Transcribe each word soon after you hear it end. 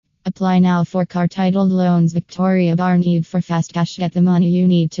Apply now for car titled loans Victoria Bar need for fast cash. Get the money you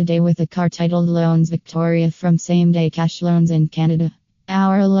need today with a car titled loans Victoria from same day cash loans in Canada.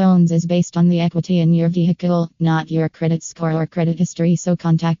 Our loans is based on the equity in your vehicle, not your credit score or credit history, so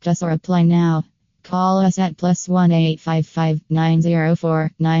contact us or apply now. Call us at +1 855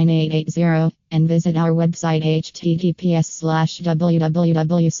 904 9880 and visit our website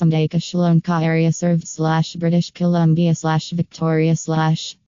https://www.somedaycashloancareaserved/British Columbia/Victoria/